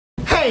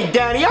Hey,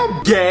 Daddy,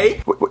 I'm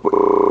gay.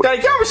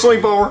 Daddy, come to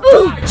sleepover.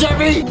 Hi,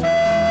 Jeffy. We're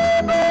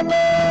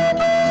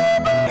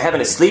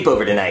having a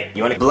sleepover tonight.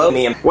 You want to blow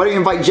me? Why don't you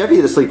invite Jeffy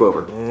to the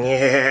sleepover?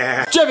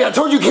 Yeah. Jeffy, I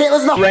told you can't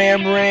listen to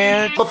Ram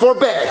Rant before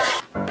bed.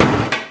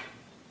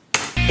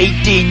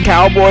 18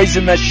 cowboys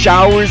in the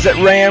showers at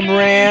Ram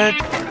Rant.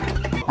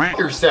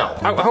 Yourself.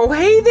 Oh,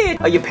 hey there.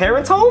 Are your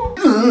parents home?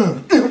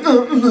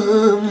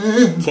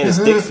 Can't his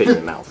dick fit in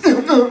your mouth?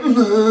 I'm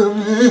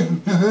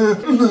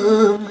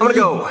gonna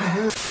go.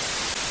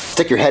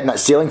 Stick your head in that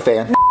ceiling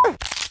fan.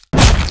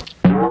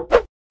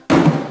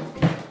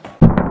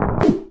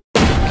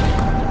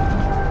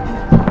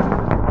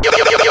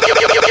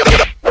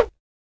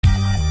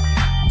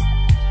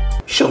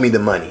 Show me the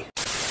money.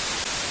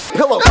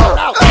 Pillow.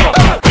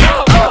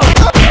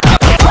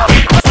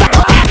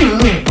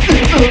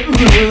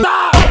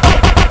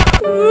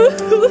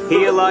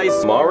 Here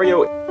lies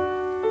Mario.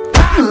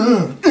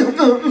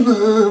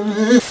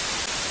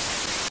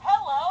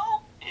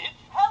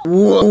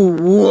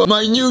 Whoa,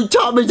 my new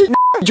Thomas and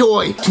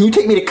Joy. Can you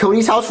take me to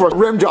Cody's house for a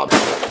rim job?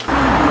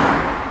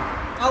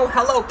 Oh,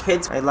 hello,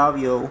 kids. I love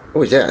you.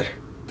 What was that?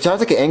 Sounds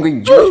like an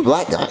angry Jewish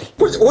black guy.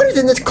 What is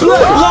in this club?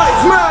 Black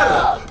Lives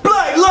Matter!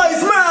 Black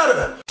Lives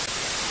Matter!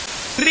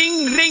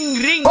 Ring, ring,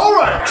 ring.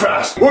 Alright,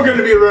 class, we're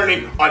gonna be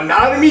learning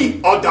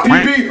anatomy of the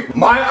PP.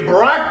 My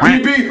black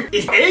PP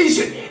is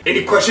Asian.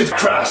 Any questions,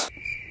 class?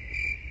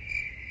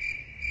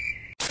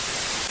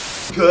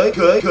 Good.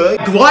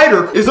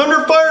 Glider is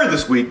under fire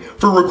this week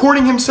for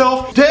recording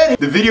himself dead.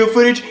 The video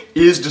footage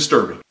is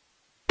disturbing.